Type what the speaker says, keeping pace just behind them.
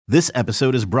This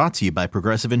episode is brought to you by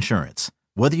Progressive Insurance.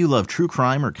 Whether you love true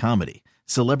crime or comedy,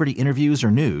 celebrity interviews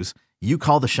or news, you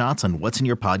call the shots on what's in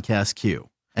your podcast queue.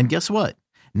 And guess what?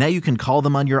 Now you can call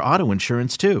them on your auto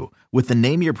insurance too with the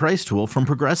Name Your Price tool from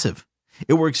Progressive.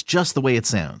 It works just the way it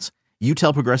sounds. You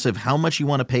tell Progressive how much you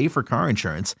want to pay for car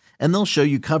insurance, and they'll show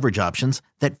you coverage options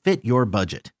that fit your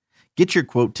budget. Get your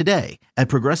quote today at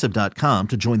Progressive.com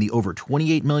to join the over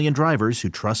 28 million drivers who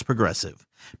trust Progressive.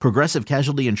 Progressive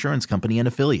Casualty Insurance Company and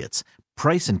Affiliates.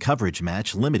 Price and coverage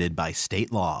match limited by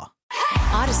state law.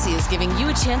 Odyssey is giving you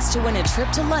a chance to win a trip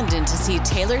to London to see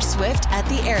Taylor Swift at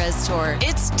the Eras Tour.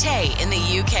 It's Tay in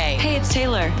the UK. Hey, it's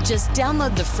Taylor. Just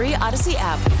download the free Odyssey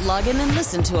app, log in and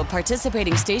listen to a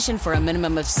participating station for a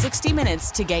minimum of 60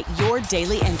 minutes to get your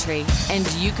daily entry. And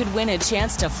you could win a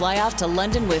chance to fly off to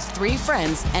London with 3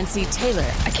 friends and see Taylor.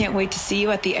 I can't wait to see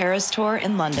you at the Eras Tour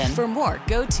in London. For more,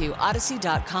 go to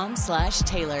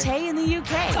odyssey.com/Taylor. Tay in the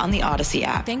UK. It's on the Odyssey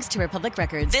app. Thanks to Republic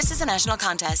Records. This is a national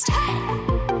contest.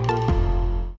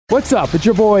 What's up? It's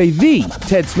your boy, The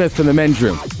Ted Smith from The Men's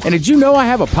Room. And did you know I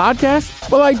have a podcast?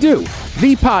 Well, I do.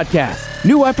 The Podcast.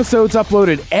 New episodes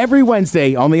uploaded every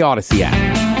Wednesday on the Odyssey app.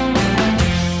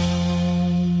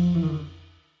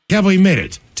 Have we made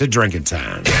it to drinking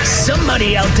time?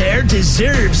 Somebody out there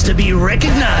deserves to be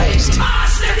recognized.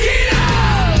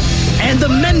 And the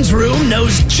Men's Room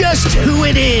knows just who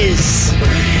it is.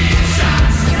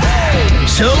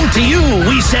 So to you,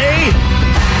 we say,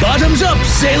 bottoms up,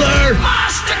 sailor.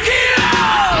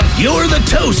 You're the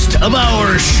toast of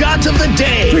our shot of the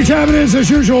day. Free time it is, as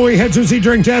usual. We head to the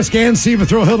drink desk and Steve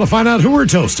Thrill Hill to find out who we're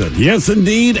toasting. Yes,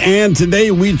 indeed. And today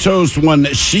we toast one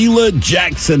Sheila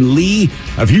Jackson Lee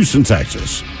of Houston,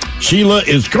 Texas. Sheila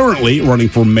is currently running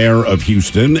for mayor of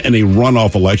Houston in a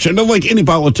runoff election. And like any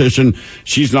politician,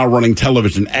 she's now running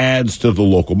television ads to the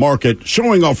local market,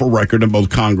 showing off her record in both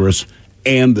Congress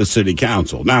and the city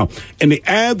council. Now, in the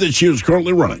ad that she is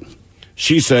currently running,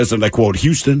 she says, and I quote,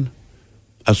 "Houston,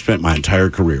 I've spent my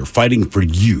entire career fighting for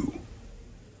you,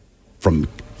 from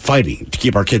fighting to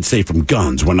keep our kids safe from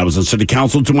guns when I was in city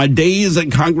council to my days in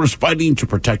Congress fighting to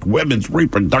protect women's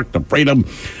reproductive freedom,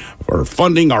 for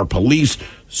funding our police,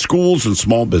 schools, and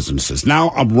small businesses.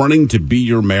 Now I'm running to be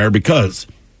your mayor because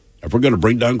if we're going to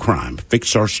bring down crime,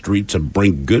 fix our streets, and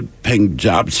bring good-paying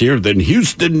jobs here, then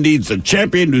Houston needs a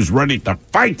champion who's ready to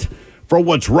fight for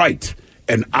what's right,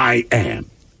 and I am."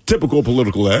 Typical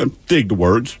political ad. Dig the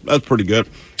words. That's pretty good.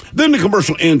 Then the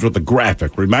commercial ends with a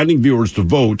graphic reminding viewers to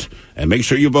vote, and make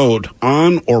sure you vote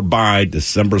on or by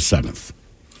December 7th.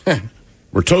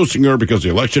 We're toasting her because the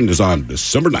election is on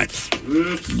December 9th.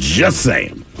 Just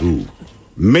saying. Ooh.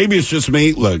 Maybe it's just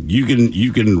me. Look, you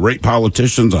can rate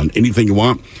politicians on anything you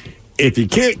want. If you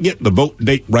can't get the vote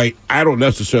date right, I don't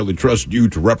necessarily trust you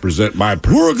to represent my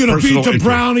We're going to beat the interest.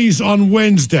 Brownies on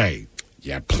Wednesday.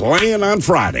 Yeah, playing on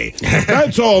Friday.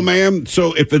 That's all, ma'am.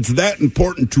 So if it's that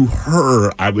important to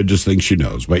her, I would just think she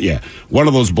knows. But yeah, one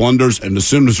of those blunders, and as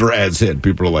soon as her ads hit,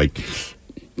 people are like,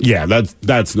 yeah,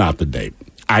 that's not the date.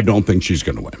 I don't think she's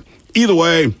going to win. Either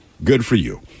way, good for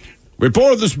you. We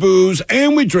pour this booze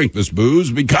and we drink this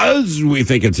booze because we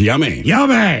think it's yummy.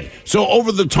 Yummy! So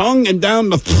over the tongue and down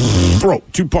the throat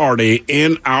to party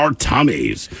in our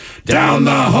tummies. Down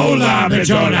the hola,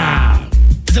 bichona!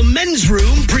 The Men's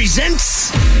Room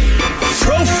presents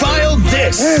Profile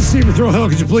This. And Steve Thrill Hill,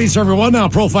 could you please, everyone, now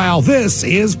Profile This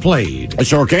is played. I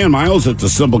sure can, Miles. It's a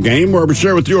simple game where we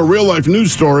share with you a real-life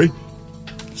news story.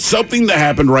 Something that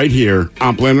happened right here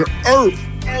on planet Earth.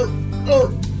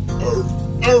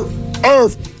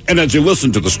 Earth. And as you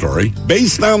listen to the story,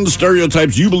 based on the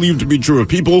stereotypes you believe to be true of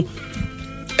people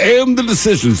and the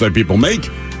decisions that people make,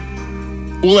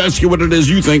 we'll ask you what it is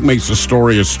you think makes a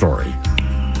story a story.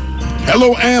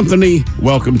 Hello, Anthony.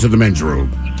 Welcome to the Men's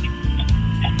Room.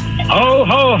 Ho,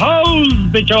 ho, ho,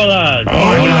 bicholas.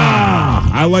 Hola.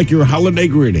 I like your holiday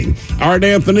greeting. All right,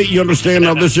 Anthony, you understand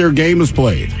how this here game is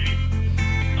played?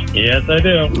 Yes, I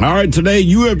do. All right, today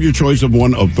you have your choice of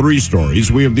one of 3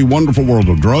 stories. We have The Wonderful World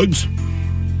of Drugs.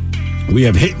 We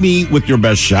have Hit Me With Your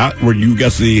Best Shot, where you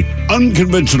guess the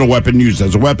unconventional weapon used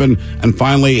as a weapon. And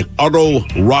finally,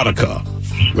 Autoerotica,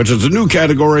 which is a new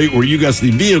category where you guess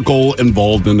the vehicle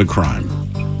involved in the crime.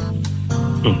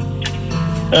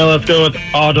 Now let's go with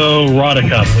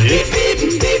Autoerotica, please.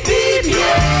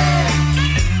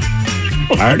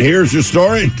 All right, here's your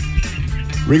story.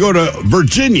 We go to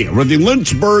Virginia, where the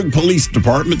Lynchburg Police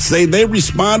Department say they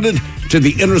responded to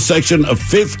the intersection of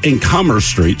 5th and Commerce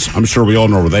Streets. I'm sure we all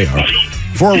know where they are.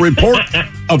 For a report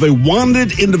of a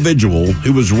wanted individual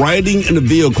who was riding in a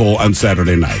vehicle on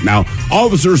Saturday night. Now,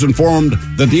 officers informed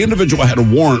that the individual had a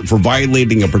warrant for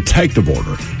violating a protective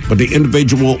order, but the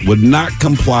individual would not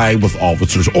comply with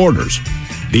officers' orders.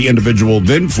 The individual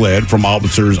then fled from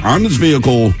officers on his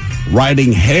vehicle,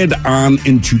 riding head-on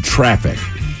into traffic.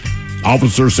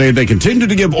 Officers say they continue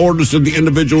to give orders to the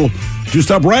individual to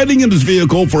stop riding in his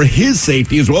vehicle for his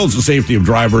safety as well as the safety of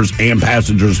drivers and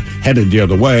passengers headed the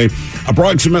other way.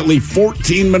 Approximately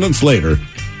 14 minutes later,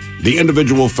 the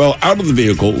individual fell out of the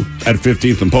vehicle at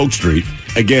 15th and Polk Street.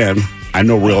 Again, I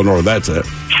know real nor that's it.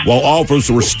 While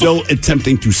officers were still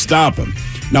attempting to stop him.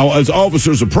 Now, as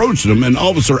officers approached him, an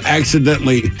officer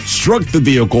accidentally struck the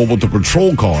vehicle with a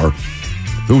patrol car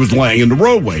who was laying in the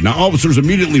roadway. Now, officers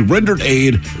immediately rendered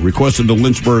aid, requested the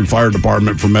Lynchburg Fire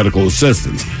Department for medical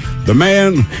assistance. The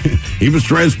man, he was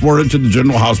transported to the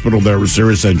general hospital there with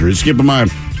serious injuries. Keep in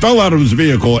mind, fell out of his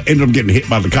vehicle, ended up getting hit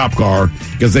by the cop car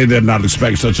because they did not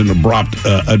expect such an abrupt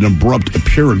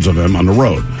appearance of him on the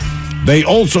road. They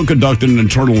also conducted an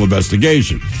internal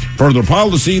investigation. Per their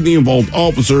policy, the involved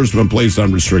officers have been placed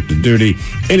on restricted duty.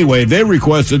 Anyway, they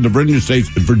requested the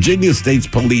Virginia State's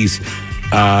Police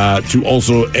to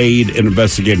also aid in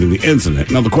investigating the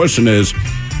incident. Now, the question is,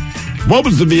 what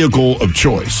was the vehicle of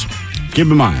choice? Keep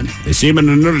in mind, they see him in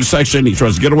an intersection. He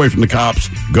tries to get away from the cops,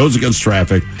 goes against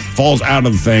traffic, falls out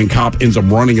of the thing. Cop ends up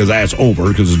running his ass over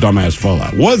because his dumb ass fell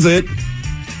out. Was it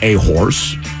a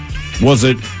horse? Was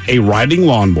it a riding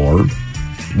lawnmower?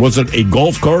 Was it a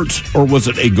golf cart? Or was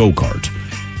it a go-kart?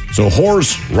 So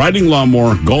horse, riding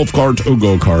lawnmower, golf cart, or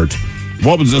go-kart.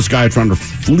 What was this guy trying to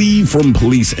flee from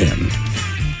police in?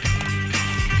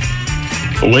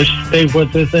 Which state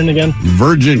was this in again?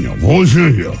 Virginia. Welcome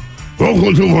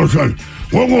to Virginia.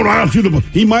 We're going to ask you to...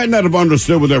 He might not have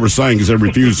understood what they were saying because they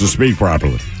refused to speak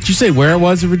properly. Did you say where it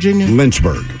was in Virginia?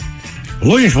 Lynchburg.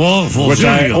 Virginia. Which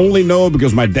I only know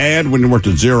because my dad, when he worked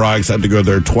at Xerox, had to go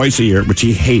there twice a year, which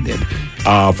he hated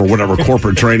for whatever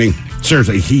corporate training.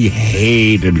 Seriously, he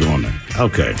hated going there.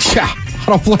 Okay. Yeah, I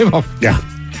don't blame him. Yeah,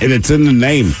 and it's in the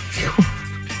name.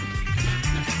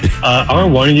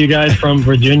 Aren't one of you guys from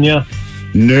Virginia?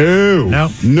 No.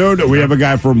 We have a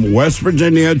guy from West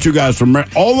Virginia, two guys from...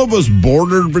 All of us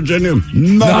bordered Virginia.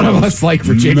 None of us like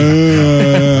Virginia.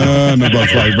 None of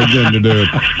us like Virginia, dude.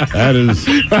 That is...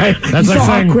 Right. That's like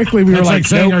saying, how quickly we were like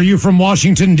saying, nope. Are you from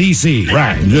Washington, D.C.?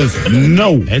 Right. Just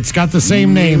no. It's got the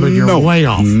same name, but you're way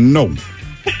off. No.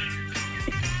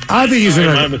 I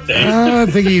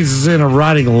think he's in a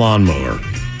riding lawnmower.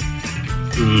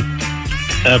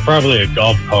 Probably a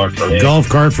golf cart for him. Golf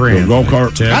cart for him. Golf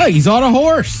cart. Oh, he's on a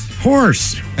horse.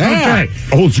 Horse. Yeah. Okay.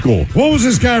 Old school. What was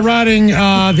this guy riding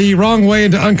the wrong way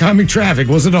into oncoming traffic?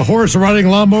 Was it a horse, a riding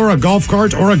lawnmower, a golf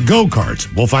cart, or a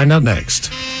go-kart? We'll find out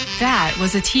next. That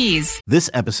was a tease. This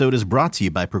episode is brought to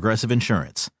you by Progressive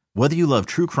Insurance. Whether you love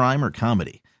true crime or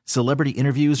comedy, celebrity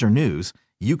interviews or news,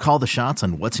 you call the shots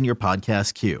on what's in your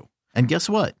podcast queue. And guess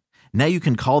what? Now you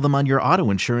can call them on your auto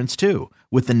insurance too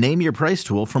with the Name Your Price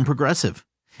tool from Progressive.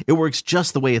 It works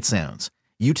just the way it sounds.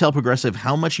 You tell Progressive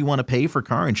how much you want to pay for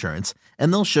car insurance,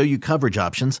 and they'll show you coverage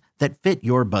options that fit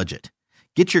your budget.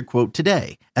 Get your quote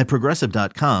today at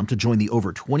Progressive.com to join the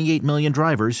over 28 million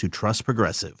drivers who trust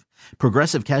Progressive.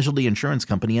 Progressive Casualty Insurance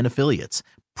Company and Affiliates.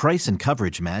 Price and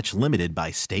coverage match limited by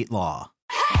state law.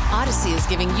 Odyssey is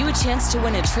giving you a chance to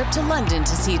win a trip to London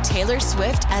to see Taylor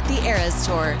Swift at the Eras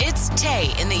Tour. It's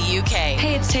Tay in the UK.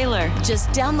 Hey, it's Taylor. Just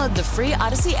download the free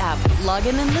Odyssey app, log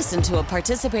in and listen to a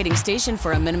participating station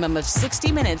for a minimum of 60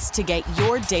 minutes to get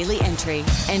your daily entry.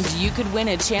 And you could win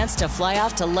a chance to fly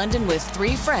off to London with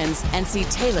 3 friends and see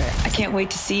Taylor. I can't wait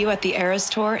to see you at the Eras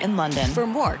Tour in London. For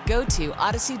more, go to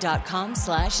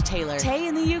odyssey.com/Taylor. Tay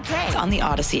in the UK. It's on the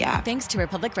Odyssey app. Thanks to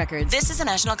Republic Records. This is a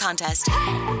national contest.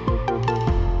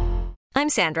 I'm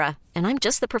Sandra, and I'm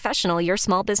just the professional your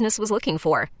small business was looking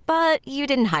for. But you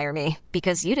didn't hire me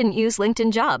because you didn't use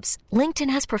LinkedIn Jobs. LinkedIn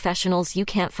has professionals you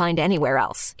can't find anywhere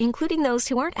else, including those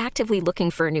who aren't actively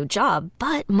looking for a new job,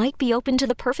 but might be open to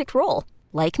the perfect role,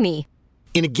 like me.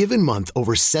 In a given month,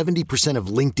 over 70% of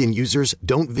LinkedIn users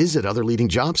don't visit other leading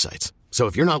job sites. So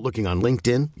if you're not looking on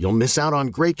LinkedIn, you'll miss out on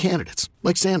great candidates,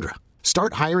 like Sandra.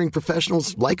 Start hiring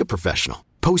professionals like a professional.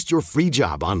 Post your free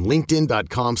job on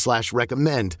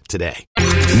linkedin.com/recommend today.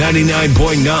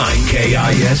 99.9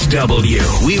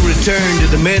 KISW. We return to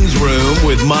the men's room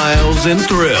with Miles and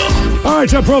Thrill. All right,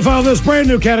 top profile, this brand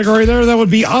new category there. That would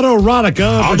be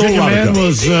autoerotica. A Virginia man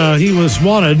was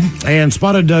wanted and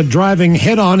spotted driving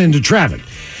head-on into traffic.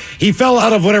 He fell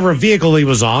out of whatever vehicle he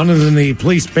was on, and then the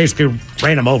police basically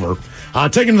ran him over.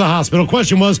 taken to the hospital.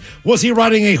 Question was he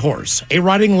riding a horse, a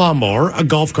riding lawnmower, a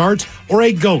golf cart, or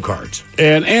a go-kart?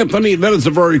 And Anthony, that is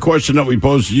the very question that we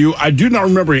posed to you. I do not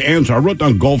remember your answer. I wrote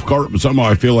down golf cart, but somehow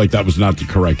I feel like that was not the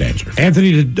correct answer.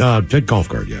 Anthony did pick golf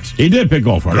cart, yes. He did pick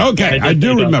golf cart. Okay, I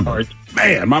do remember.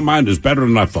 Man, my mind is better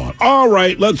than I thought. All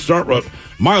right, let's start with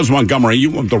Miles Montgomery. You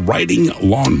went with the riding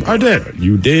lawnmower. I did.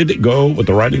 You did go with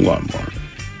the riding lawnmower.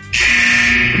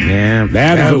 Yeah,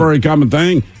 that is a very common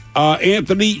thing.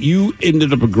 Anthony, you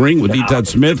ended up agreeing with E. Ted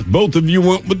Smith. Both of you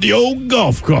went with the old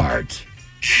golf cart.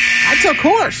 I took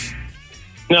horse.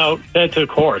 No, Ted took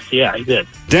horse. Yeah, he did.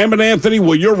 Damn it, Anthony.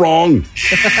 Well, you're wrong.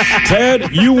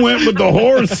 Ted, you went with the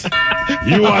horse.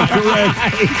 You are correct.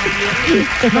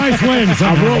 Nice win.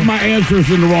 I wrote my answers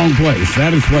in the wrong place.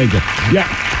 That explains it. Yeah,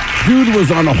 dude was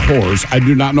on a horse. I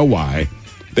do not know why.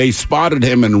 They spotted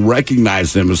him and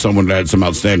recognized him as someone that had some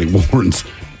outstanding warrants.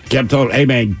 Kept telling him, hey,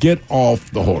 man, get off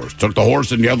the horse. Took the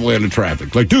horse in the other lane of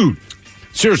traffic. Like, dude,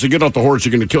 seriously, get off the horse.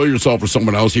 You're going to kill yourself or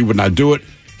someone else. He would not do it.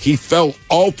 He fell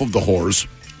off of the horse.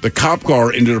 The cop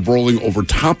car ended up rolling over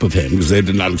top of him because they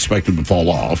did not expect him to fall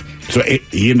off. So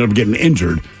he ended up getting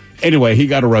injured. Anyway, he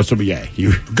got arrested, but yeah.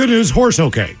 Good news, horse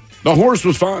okay. The horse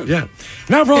was fine. Yeah.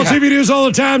 Now for all TV news all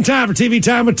the time for TV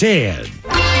Time with Ted.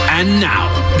 And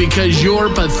now, because your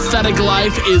pathetic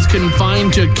life is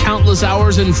confined to countless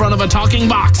hours in front of a talking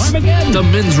box, the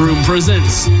Men's Room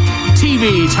presents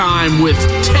TV Time with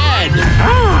Ted.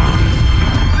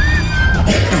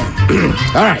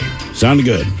 All right. Sounded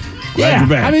good. Glad you're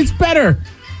back. I mean, it's better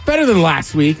than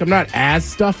last week. I'm not as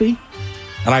stuffy,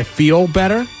 and I feel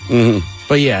better. Mm-hmm.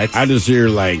 But yeah, I just hear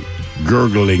like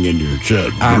gurgling in your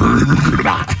chest.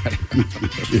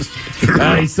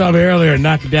 He saw me earlier and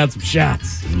knocked down some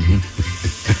shots.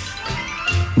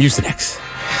 Mucinex.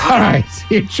 All right,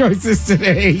 your choices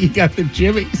today. You got the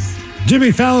Jimmys.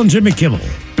 Jimmy Fallon, Jimmy Kimmel.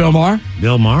 Bill Maher.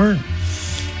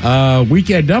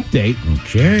 Weekend Update.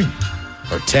 Okay.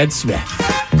 Or Ted Smith.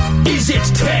 Is it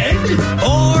Ted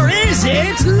or is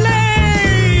it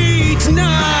late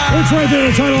night? It's right there.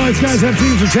 The title lights guys have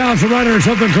teams of talents, a writer or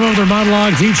something come up with their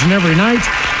monologues each and every night.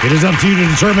 It is up to you to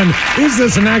determine, is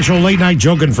this an actual late night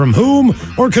joking from whom,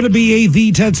 or could it be a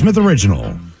The Ted Smith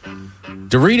original?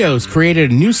 Doritos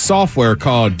created a new software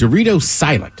called Dorito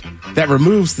Silent that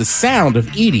removes the sound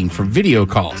of eating from video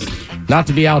calls. Not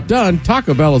to be outdone,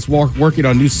 Taco Bell is working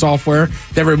on new software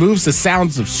that removes the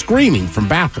sounds of screaming from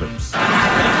bathrooms.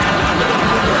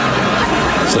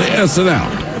 Say yes and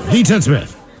out. The Ted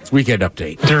Smith. Weekend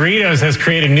Update. Doritos has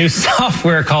created new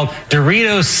software called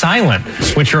Doritos Silent,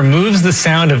 which removes the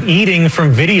sound of eating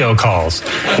from video calls.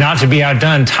 Not to be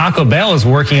outdone, Taco Bell is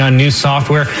working on new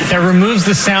software that removes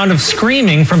the sound of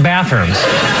screaming from bathrooms.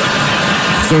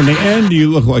 So in the end, you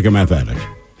look like a meth addict.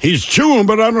 He's chewing,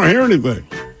 but I don't hear anything.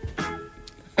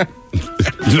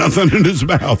 There's nothing in his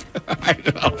mouth. I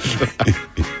know.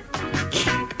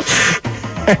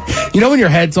 You know when your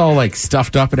head's all like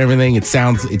stuffed up and everything, it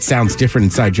sounds different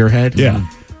inside your head? Yeah.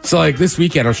 So like this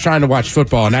weekend I was trying to watch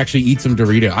football and actually eat some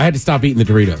Doritos. I had to stop eating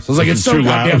the Doritos. I was like, it's so too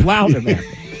goddamn loud in there.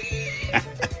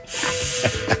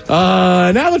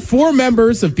 Now that 4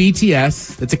 members of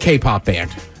BTS, that's a K-pop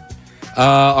band,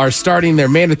 are starting their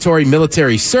mandatory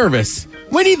military service,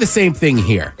 we need the same thing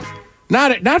here.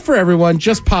 Not for everyone,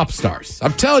 just pop stars.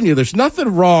 I'm telling you, there's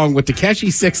nothing wrong with Takeshi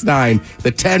 6ix9ine,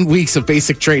 the 10 weeks of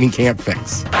basic training can't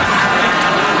fix.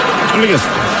 I think it's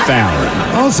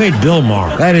Fallon. I'll say Bill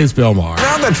Maher. That is Bill Maher.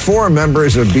 Now that 4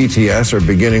 members of BTS are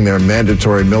beginning their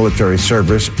mandatory military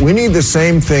service, we need the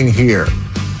same thing here.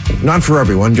 Not for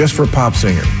everyone, just for pop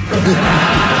singers.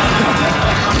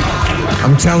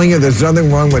 I'm telling you, there's nothing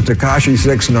wrong with Tekashi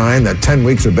 6ix9ine that 10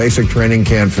 weeks of basic training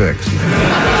can't fix.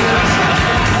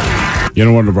 You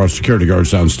know, one of our security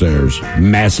guards downstairs,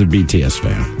 massive BTS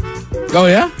fan. Oh,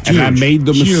 yeah? And I made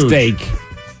the mistake.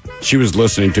 She was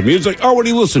listening to me. It's like, oh, what do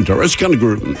you listen to? It's kind of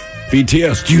group.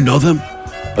 BTS. Do you know them?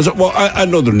 I said, well, I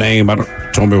know their name.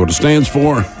 Told me what it stands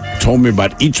for. Told me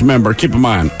about each member. Keep in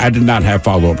mind, I did not have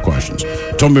follow-up questions.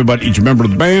 Told me about each member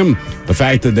of the band, the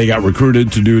fact that they got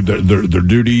recruited to do their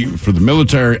duty for the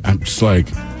military. I'm just like...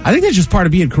 I think that's just part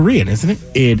of being Korean, isn't it?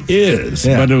 It is.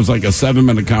 Yeah. But it was like a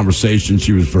 7-minute conversation.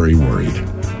 She was very worried.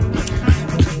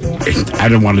 I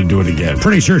didn't want to do it again.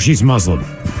 Pretty sure she's Muslim.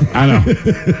 I know.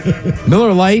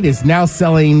 Miller Lite is now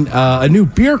selling a new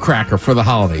beer cracker for the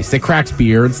holidays. It cracks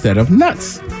beer instead of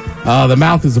nuts. The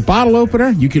mouth is a bottle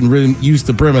opener. You can use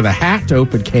the brim of the hat to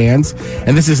open cans.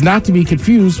 And this is not to be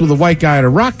confused with a white guy at a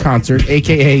rock concert,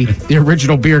 a.k.a. the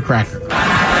original beer cracker.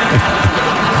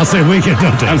 I'll say Weekend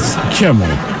Update. That's Kimmel.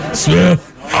 Smith.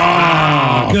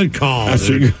 Good call.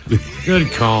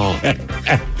 Good call.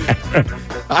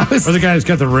 Or the guy who's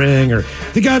got the ring, or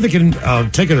the guy that can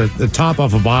take the top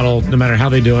off a bottle, no matter how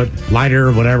they do it, lighter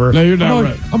or whatever. No, you're not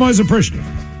right. I'm always appreciative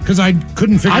because I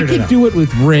couldn't figure it out. I could do it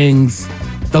with rings.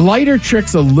 The lighter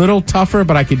trick's a little tougher,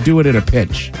 but I could do it in a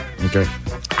pinch. Okay.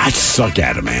 I suck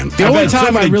at it, man. The only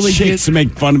time I really chicks to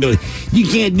make fun of me, like, you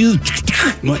can't do.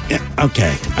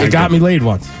 Okay, it got me laid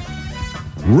once.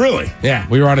 Really? Yeah,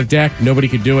 we were on a deck. Nobody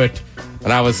could do it,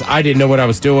 and I didn't know what I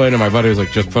was doing. And my buddy was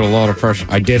like, "Just put a lot of pressure."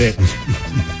 I did it.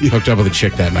 Hooked up with a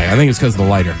chick that night. I think it's because of the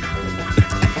lighter.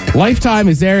 Lifetime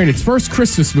is airing its first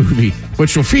Christmas movie,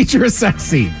 which will feature a sex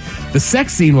scene. The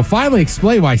sex scene will finally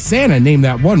explain why Santa named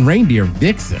that one reindeer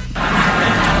Vixen.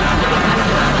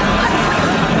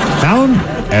 Fallon?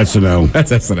 SNL.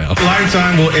 That's SNL.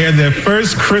 Lifetime will air their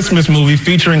first Christmas movie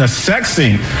featuring a sex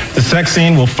scene. The sex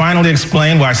scene will finally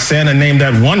explain why Santa named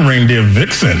that one reindeer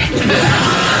Vixen.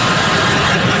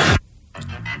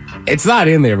 It's not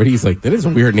in there, but he's like, that is a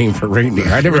weird name for reindeer.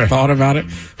 I never thought about it.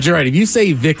 But you're right. If you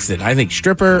say Vixen, I think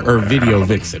stripper or video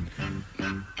Vixen.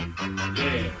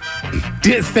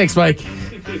 Thanks, Mike.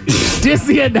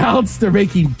 Disney announced they're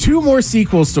making 2 more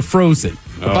sequels to Frozen.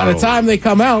 But by the time they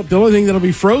come out, the only thing that'll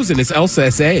be frozen is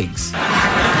Elsa's eggs.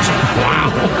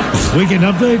 Wow. Weekend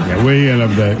update? Yeah, weekend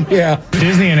update. Yeah.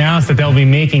 Disney announced that they'll be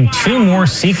making 2 more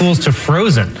sequels to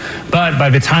Frozen. But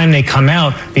by the time they come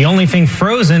out, the only thing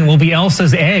frozen will be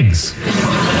Elsa's eggs.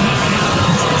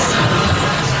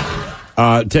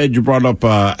 Ted, you brought up,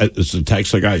 it's a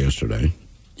text I got yesterday.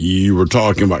 You were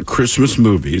talking about Christmas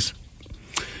movies.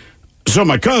 So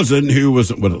my cousin, who was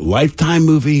a Lifetime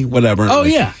movie, whatever. Oh,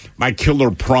 yeah. My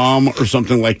Killer Prom or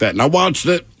something like that. And I watched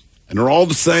it, and they're all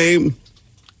the same.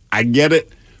 I get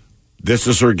it. This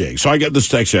is her gig. So I get this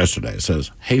text yesterday. It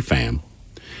says, "Hey, fam,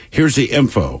 here's the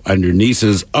info on your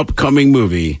niece's upcoming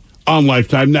movie on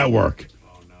Lifetime Network."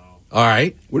 Oh, no. All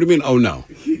right. What do you mean, oh, no?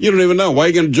 You don't even know. Why are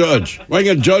you going to judge? Why are you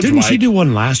going to judge, Didn't Mike? she do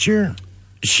one last year?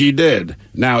 She did.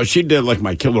 Now, she did like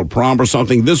My Killer Prom or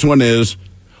something. This one is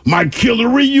My Killer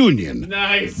Reunion.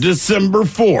 Nice. December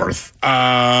 4th.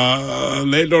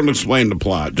 They don't explain the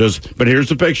plot. But here's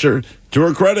the picture. To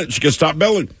her credit, she can stop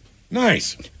billing.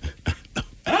 Nice.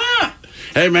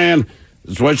 Hey, man,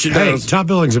 that's what she does. Hey, top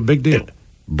billing's a big deal.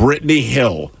 Brittany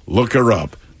Hill. Look her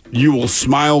up. You will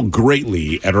smile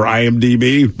greatly at her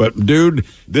IMDb, but dude,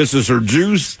 this is her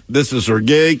juice, this is her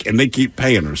gig, and they keep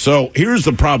paying her. So here's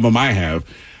the problem I have,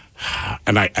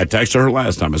 and I texted her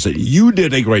last time. I said, you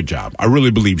did a great job. I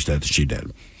really believe that she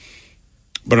did.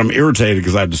 But I'm irritated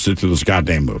because I had to sit through this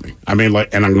goddamn movie. I mean,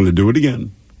 and I'm going to do it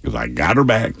again because I got her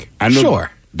back. I know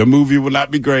the movie will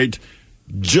not be great.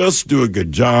 Just do a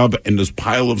good job in this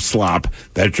pile of slop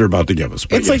that you're about to give us.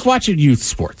 But it's like watching youth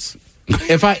sports.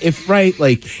 You'll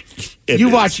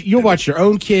watch your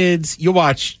own kids. You'll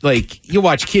watch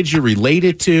kids you're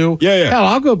related to. Yeah. Hell,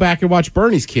 I'll go back and watch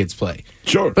Bernie's kids play.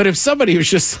 Sure. But if somebody was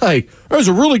just like, there's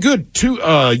a really good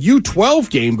U12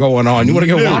 game going on, you want to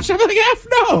go watch it? I'm like, F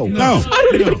no. I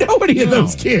don't even know any of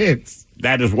those kids.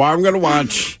 That is why I'm going to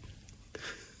watch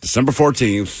December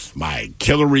 14th, My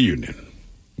Killer Reunion.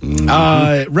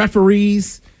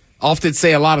 Referees often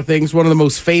say a lot of things. One of the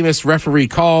most famous referee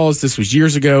calls, this was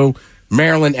years ago,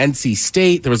 Maryland, NC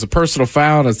State. There was a personal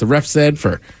foul, as the ref said,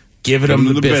 for giving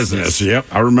them the business. Yep,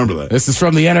 I remember that. This is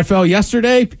from the NFL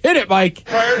yesterday. Hit it, Mike.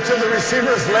 Prior to the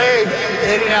receiver's leg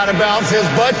hitting out of bounds, his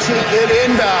butt cheek hit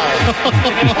inbound.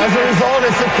 As a result,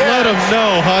 it's a catch. Let him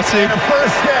know, Hussey. And a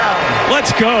first down.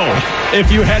 Let's go.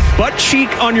 If you had butt cheek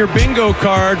on your bingo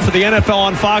card for the NFL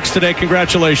on Fox today,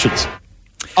 congratulations.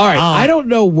 All right, I don't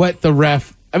know what the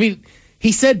ref... I mean,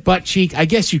 he said butt cheek. I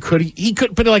guess you could. He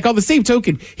could, but like on the same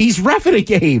token, he's reffing a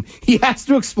game. He has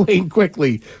to explain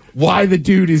quickly why the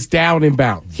dude is down and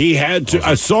bounds. He had to.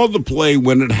 I saw the play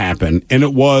when it happened, and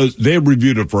they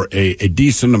reviewed it for a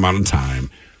decent amount of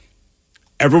time.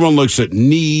 Everyone looks at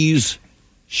knees,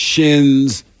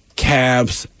 shins,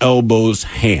 calves, elbows,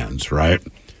 hands, right?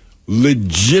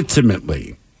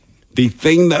 Legitimately, the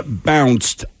thing that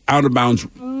bounced out of bounds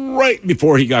right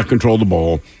before he got control of the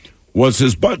ball was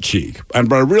his butt cheek.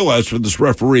 But I realized for this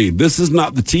referee, this is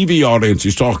not the TV audience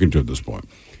he's talking to at this point.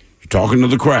 You're talking to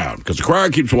the crowd, because the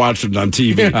crowd keeps watching it on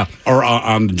TV or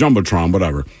on the Jumbotron,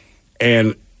 whatever.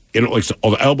 And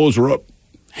all the elbows are up,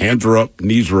 hands are up,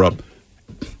 knees are up.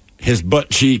 His butt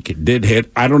cheek did hit.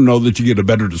 I don't know that you get a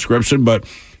better description, but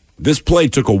this play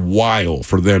took a while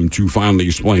for them to finally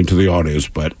explain to the audience.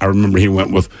 But I remember he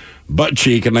went with butt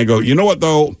cheek, and I go, you know what,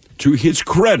 though? To his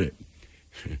credit,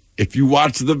 if you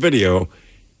watch the video,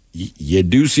 you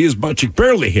do see his butt cheek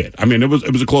barely hit. I mean, it was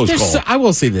a close call. I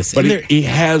will say this. But he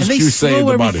has to save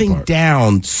the body part. They slow everything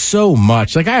down so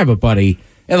much. Like, I have a buddy,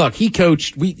 And look, he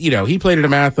coached. He played at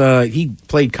Amatha. He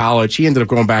played college. He ended up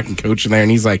going back and coaching there.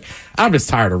 And he's like, I'm just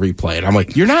tired of replaying. I'm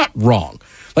like, you're not wrong.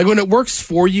 Like when it works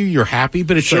for you, you're happy.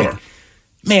 But it's like,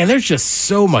 man, there's just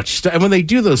so much stuff. And when they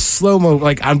do those slow-mo,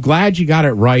 like, I'm glad you got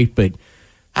it right, but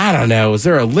I don't know. Is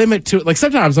there a limit to it? Like,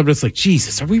 sometimes I'm just like,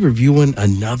 Jesus, are we reviewing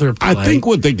another play? I think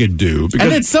what they could do. And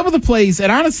then some of the plays,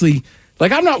 and honestly,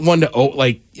 like, I'm not one to,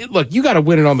 look, you got to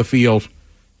win it on the field.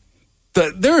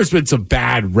 There has been some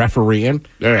bad refereeing.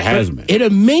 There has been. It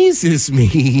amazes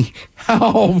me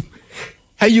how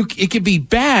it can be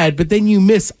bad, but then you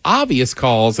miss obvious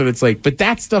calls, and it's like, but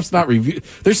that stuff's not reviewed.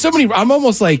 There's so many. I'm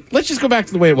almost like, let's just go back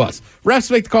to the way it was. Refs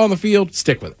make the call on the field,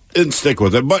 stick with it. And stick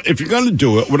with it. But if you're going to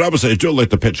do it, what I would say is do it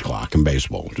like the pitch clock in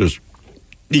baseball. Just,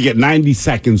 you get 90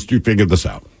 seconds to figure this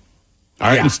out. All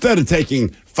right? Yeah. Instead of taking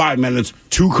 5 minutes,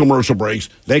 2 commercial breaks,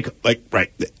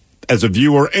 as a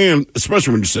viewer, and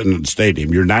especially when you're sitting in the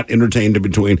stadium, you're not entertained in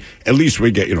between. At least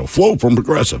we get, flow from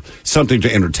Progressive, something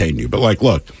to entertain you. But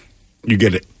look, you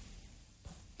get it.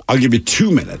 I'll give you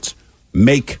 2 minutes.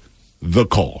 Make the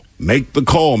call. Make the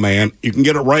call, man. You can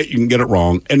get it right, you can get it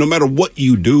wrong. And no matter what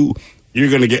you do, you're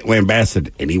going to get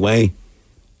lambasted anyway.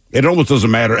 It almost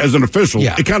doesn't matter. As an official,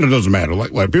 It kind of doesn't matter.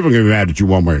 Like people are going to be mad at you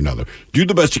one way or another. Do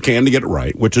the best you can to get it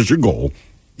right, which is your goal.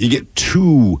 You get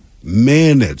 2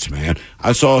 minutes, man.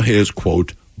 I saw his,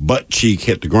 quote, butt cheek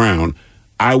hit the ground.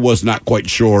 I was not quite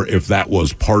sure if that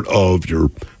was part of your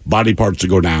body parts to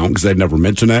go down because they'd never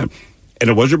mentioned that. And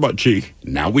it was your butt cheek.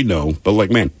 Now we know. But,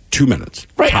 2 minutes.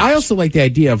 Right. Tops. I also like the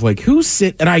idea of,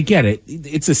 and I get it.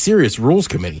 It's a serious rules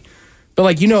committee.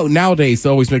 But, nowadays they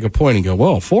always make a point and go,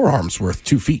 well, forearm's worth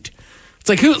 2 feet. It's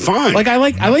like, who? Fine. I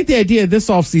like the idea this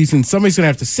offseason, somebody's going to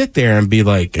have to sit there and be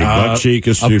like, a butt cheek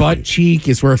is 2 feet. A butt cheek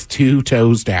is worth 2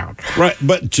 toes down. Right.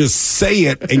 But just say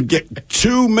it and get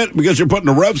 2 minutes because you're putting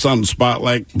the refs on the spot.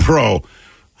 Bro,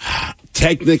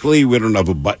 technically we don't have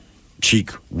a butt cheek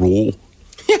rule.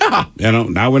 Yeah.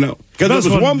 Now we know. Because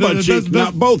it was one butt cheek,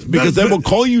 not both. Because they will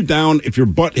call you down if your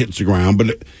butt hits the ground.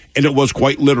 And it was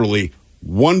quite literally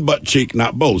one butt cheek,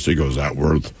 not both. So he goes, that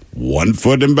worth 1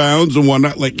 foot in bounds and one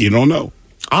not. You don't know.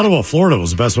 Ottawa, Florida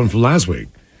was the best one from last week.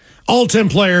 All 10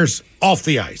 players off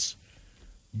the ice.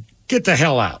 Get the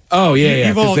hell out. Oh, yeah,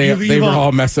 because they were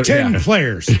all messing. 10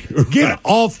 players. Get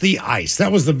off the ice.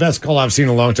 That was the best call I've seen in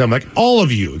a long time. All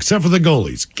of you, except for the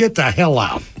goalies, get the hell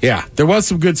out. Yeah, there was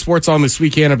some good sports on this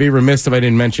weekend. I'd be remiss if I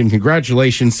didn't mention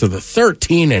congratulations to the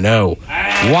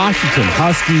 13-0 Washington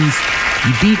Huskies.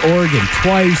 You beat Oregon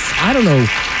twice. I don't know.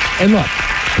 And look,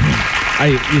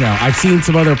 I've seen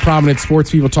some other prominent sports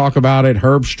people talk about it.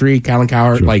 Herb Streak, Colin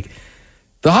Cowherd. Sure.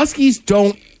 The Huskies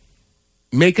don't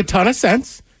make a ton of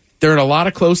sense. They're in a lot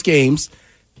of close games.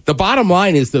 The bottom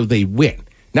line is, though, they win.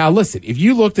 Now, listen, if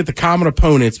you looked at the common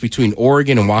opponents between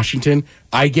Oregon and Washington,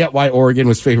 I get why Oregon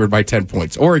was favored by 10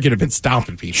 points. Oregon had been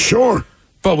stomping people. Sure.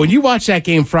 But when you watch that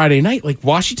game Friday night,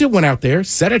 Washington went out there,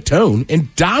 set a tone,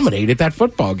 and dominated that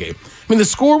football game. The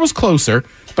score was closer,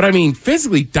 but,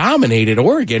 physically dominated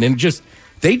Oregon, and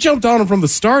they jumped on them from the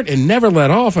start and never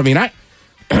let off.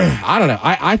 I don't know.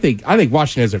 I think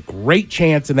Washington has a great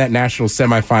chance in that national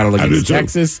semifinal against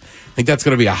Texas. I think that's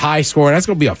going to be a high score, and that's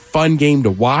going to be a fun game to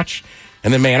watch.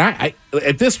 And then, man, I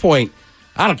at this point,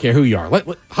 I don't care who you are.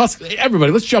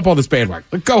 Everybody, let's jump on this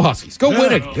bandwagon. Go Huskies. Go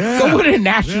win a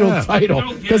national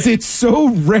title because it's so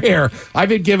rare. I've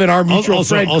been giving our mutual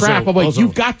friend crap. I'm like,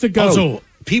 you've got to go. Also,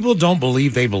 people don't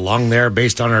believe they belong there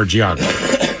based on our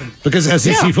geography. Because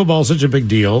SEC football is such a big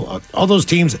deal. All those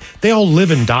teams, they all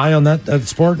live and die on that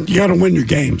sport. You got to win your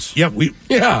games. Yeah, you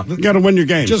got to win your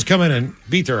games. Just come in and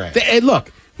beat their ass. And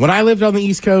look, when I lived on the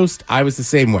East Coast, I was the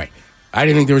same way. I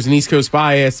didn't think there was an East Coast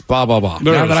bias, blah, blah, blah.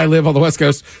 Now that I live on the West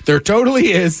Coast, there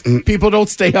totally is. People don't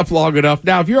stay up long enough.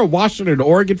 Now, if you're a Washington or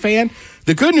Oregon fan,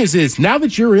 the good news is now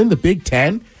that you're in the Big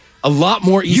Ten, a lot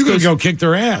more East Coast... You can go kick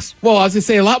their ass. Well, I was going to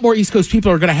say, a lot more East Coast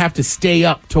people are going to have to stay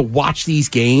up to watch these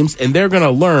games, and they're going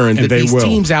to learn that these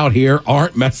teams out here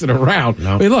aren't messing around.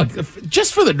 No. Look,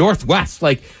 just for the Northwest,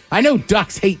 I know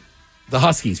Ducks hate the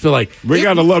Huskies, but we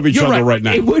got to love each other right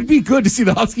now. It would be good to see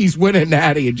the Huskies win at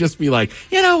Natty and just be like,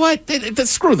 you know what?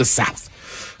 Screw the South.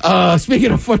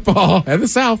 Speaking of football and the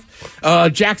South,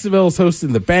 Jacksonville is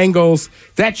hosting the Bengals.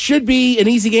 That should be an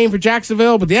easy game for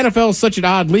Jacksonville, but the NFL is such an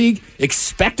odd league.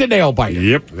 Expect a nail biter.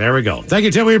 Yep, there we go. Thank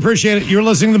you, Tim. We appreciate it. You're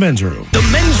listening to The Men's Room. The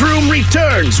Men's Room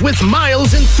returns with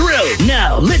Miles and Thrill.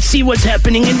 Now, let's see what's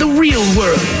happening in the real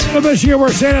world. The Michigan,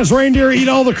 where Santa's reindeer eat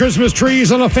all the Christmas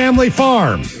trees on a family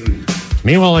farm.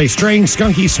 Meanwhile, a strange,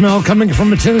 skunky smell coming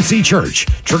from a Tennessee church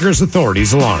triggers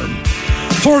authorities' alarm.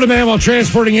 Florida man, while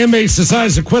transporting inmates,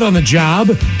 decides to quit on the job.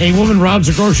 A woman robs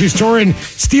a grocery store and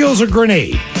steals a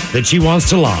grenade that she wants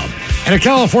to lob. And a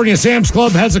California Sam's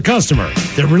Club has a customer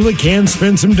that really can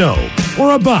spend some dough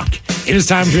or a buck. It is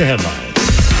time for your headline.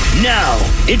 Now,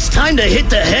 it's time to hit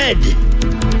the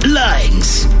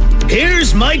headlines.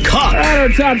 Here's my cock. All right, our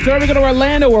top story. We go to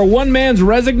Orlando, where one man's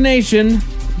resignation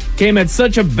came at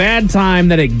such a bad time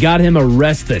that it got him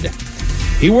arrested.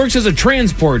 He works as a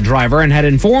transport driver and had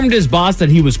informed his boss that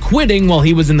he was quitting while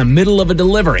he was in the middle of a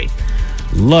delivery.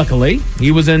 Luckily, he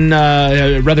was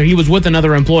with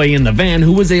another employee in the van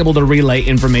who was able to relay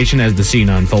information as the scene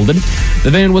unfolded. The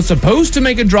van was supposed to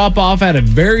make a drop-off at a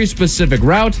very specific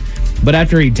route, but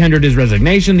after he tendered his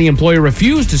resignation, the employee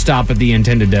refused to stop at the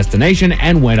intended destination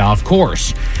and went off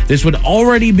course. This would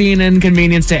already be an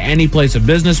inconvenience to any place of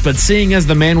business, but seeing as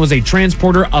the man was a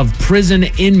transporter of prison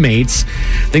inmates,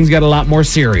 things got a lot more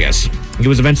serious. He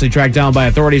was eventually tracked down by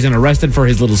authorities and arrested for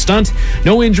his little stunt.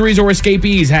 No injuries or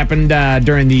escapees happened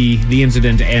during the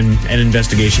incident, and an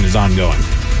investigation is ongoing.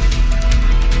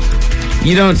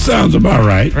 You don't... Sounds about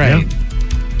right. Right. Yeah.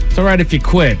 It's all right if you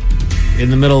quit in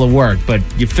the middle of work, but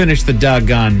you finish the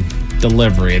doggone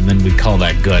delivery, and then we call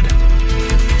that good.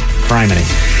 Criminy.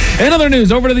 In other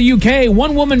news, over to the UK,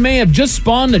 one woman may have just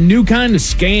spawned a new kind of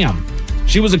scam.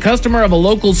 She was a customer of a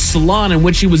local salon in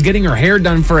which she was getting her hair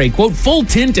done for a, quote, full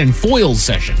tint and foils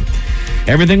session.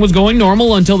 Everything was going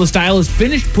normal until the stylist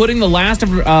finished putting the last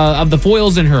of the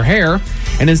foils in her hair,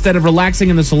 and instead of relaxing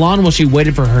in the salon while she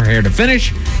waited for her hair to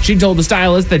finish, she told the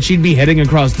stylist that she'd be heading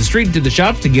across the street to the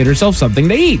shops to get herself something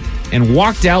to eat, and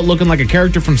walked out looking like a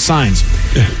character from Signs.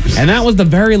 And that was the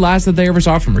very last that they ever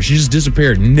saw from her. She just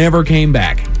disappeared, never came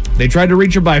back. They tried to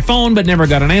reach her by phone, but never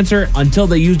got an answer until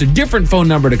they used a different phone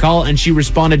number to call, and she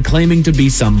responded claiming to be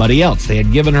somebody else. They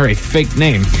had given her a fake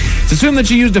name. It's assumed that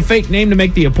she used a fake name to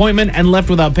make the appointment and left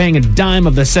without paying a dime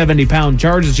of the 70-pound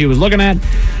charge that she was looking at.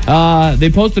 They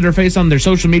posted her face on their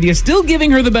social media, still giving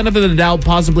her the benefit of the doubt,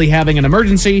 possibly having an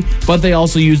emergency, but they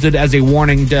also used it as a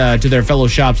warning to their fellow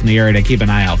shops in the area to keep an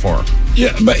eye out for her.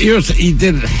 Yeah, but he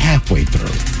did it halfway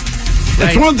through.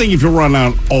 That's one thing if you run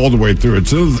out all the way through it.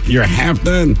 So you're half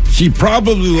done. She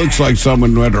probably looks like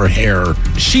someone who had her hair.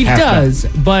 She does,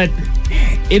 but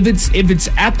if it's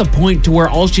at the point to where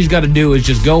all she's got to do is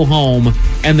just go home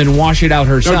and then wash it out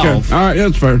herself. Okay. All right,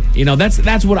 that's fair. You know,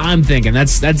 that's what I'm thinking.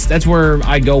 That's where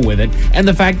I go with it. And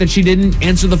the fact that she didn't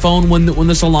answer the phone when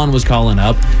the salon was calling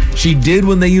up, she did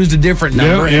when they used a different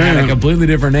number and had a completely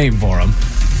different name for them.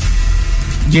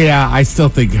 Yeah, I still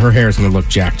think her hair is going to look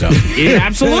jacked up. It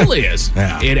absolutely is.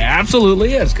 Yeah. It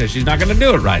absolutely is, because she's not going to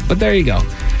do it right. But there you go.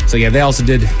 So, yeah, they also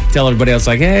did tell everybody else,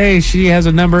 like, hey, she has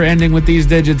a number ending with these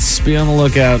digits. Be on the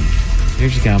lookout. Here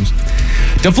she comes.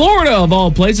 To Florida, of all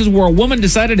places, where a woman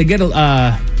decided to get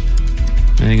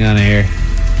hang on here.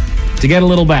 To get a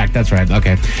little back. That's right.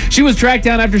 Okay. She was tracked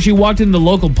down after she walked into the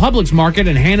local Publix market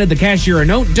and handed the cashier a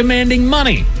note demanding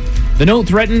money. The note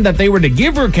threatened that they were to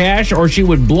give her cash or she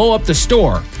would blow up the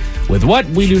store. With what,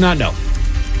 we do not know.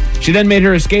 She then made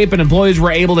her escape, and employees were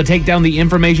able to take down the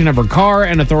information of her car,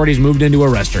 and authorities moved in to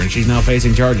arrest her, and she's now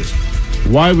facing charges.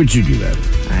 Why would you do that?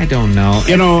 I don't know.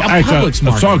 You know, I was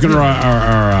talking to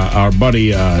our buddy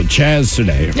Chaz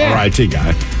today, our IT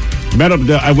guy.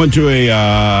 I went to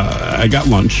I got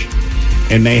lunch.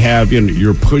 And they have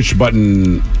your push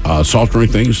button soft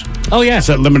drink things. Oh, yeah.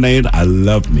 Set lemonade. I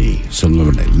love me some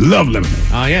lemonade. Love lemonade.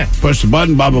 Oh, yeah. Push the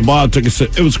button, blah, blah, blah. Took a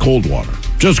sip. It was cold water.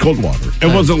 Just cold water.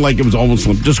 It wasn't like it was almost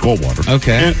just cold water.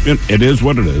 Okay. And it is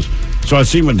what it is. So I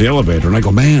see him at the elevator, and I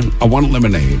go, man, I want a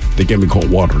lemonade. They gave me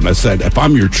cold water. And I said, if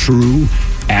I'm your true,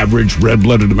 average,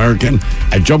 red-blooded American,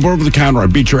 I jump over the counter, I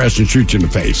beat your ass and shoot you in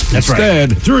the face. That's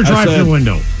Instead, right. Through a drive-thru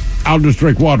window. I'll just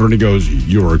drink water. And he goes,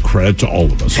 you're a credit to all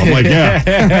of us. I'm like,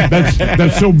 yeah,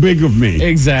 that's so big of me.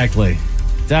 Exactly.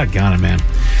 Doggone it, man.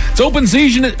 It's open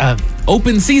season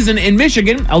in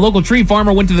Michigan. A local tree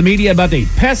farmer went to the media about a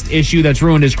pest issue that's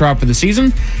ruined his crop for the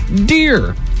season.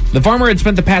 Deer. The farmer had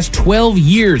spent the past 12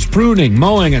 years pruning,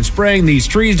 mowing, and spraying these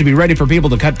trees to be ready for people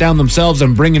to cut down themselves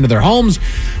and bring into their homes.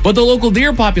 But the local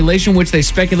deer population, which they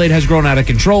speculate has grown out of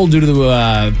control due to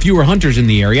the fewer hunters in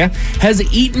the area, has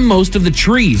eaten most of the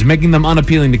trees, making them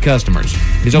unappealing to customers.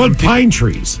 But pine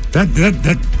trees, that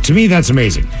to me, that's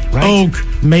amazing. Right? Oak,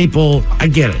 maple, I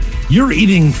get it. You're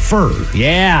eating fir.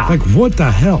 Yeah. Like, what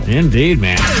the hell? Indeed,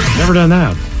 man. Never done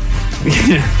that.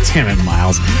 Damn it,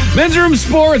 Miles. Men's Room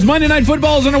Sports. Monday Night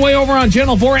Football is underway over on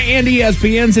Channel 4 and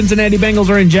ESPN. Cincinnati Bengals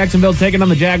are in Jacksonville taking on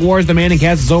the Jaguars. The Manning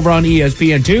Cast is over on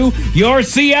ESPN 2. Your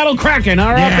Seattle Kraken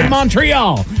are up in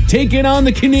Montreal taking on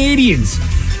the Canadiens.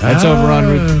 That's over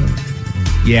on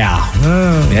Yeah.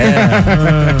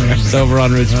 It's over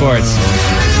on Root Sports.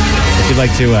 If you'd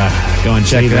like to go and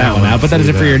check that one out. But that is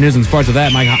it for your news and sports. With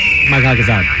that, Mike Hawk is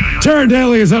out. Taryn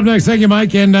Daly is up next. Thank you,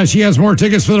 Mike. And she has more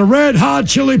tickets for the Red Hot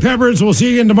Chili Peppers. We'll see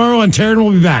you again tomorrow, and Taryn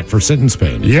will be back for Sit and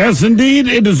Spin. Yes, indeed.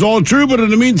 It is all true. But in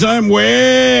the meantime,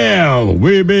 well,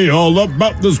 we be all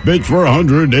about this bitch for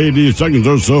 180 seconds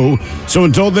or so. So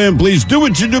until then, please do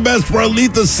what you do best for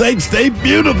Aletha's sake. Stay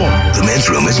beautiful. The Men's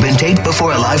Room has been taped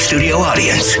before a live studio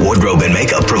audience. Wardrobe and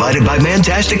makeup provided by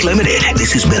Mantastic Limited.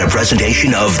 This has been a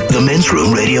presentation of the Men's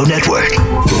Room Radio Network.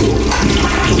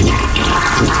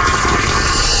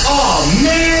 Oh,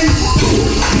 man!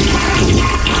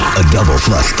 A Double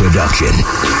Flush production.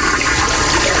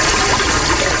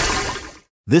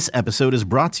 This episode is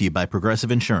brought to you by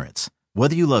Progressive Insurance.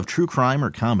 Whether you love true crime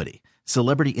or comedy,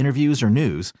 celebrity interviews or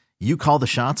news, you call the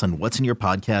shots on what's in your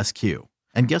podcast queue.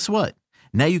 And guess what?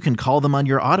 Now you can call them on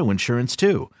your auto insurance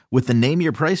too with the Name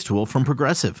Your Price tool from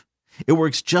Progressive. It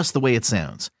works just the way it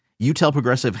sounds. You tell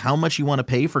Progressive how much you want to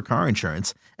pay for car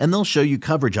insurance, and they'll show you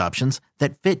coverage options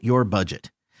that fit your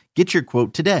budget. Get your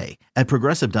quote today at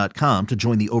Progressive.com to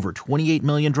join the over 28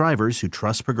 million drivers who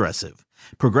trust Progressive.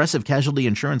 Progressive Casualty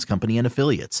Insurance Company and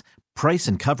Affiliates. Price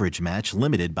and coverage match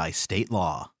limited by state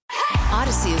law.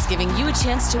 Odyssey is giving you a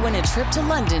chance to win a trip to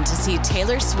London to see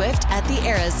Taylor Swift at the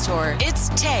Eras Tour. It's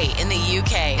Tay in the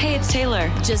UK. Hey, it's Taylor.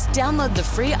 Just download the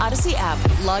free Odyssey app,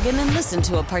 log in and listen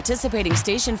to a participating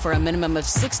station for a minimum of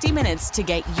 60 minutes to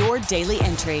get your daily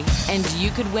entry. And you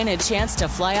could win a chance to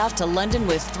fly off to London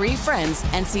with 3 friends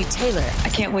and see Taylor. I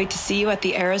can't wait to see you at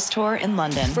the Eras Tour in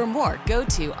London. For more, go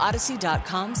to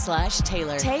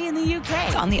odyssey.com/Taylor. Tay in the UK.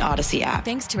 It's on the Odyssey app.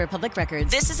 Thanks to Republic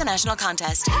Records. This is a national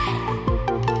contest.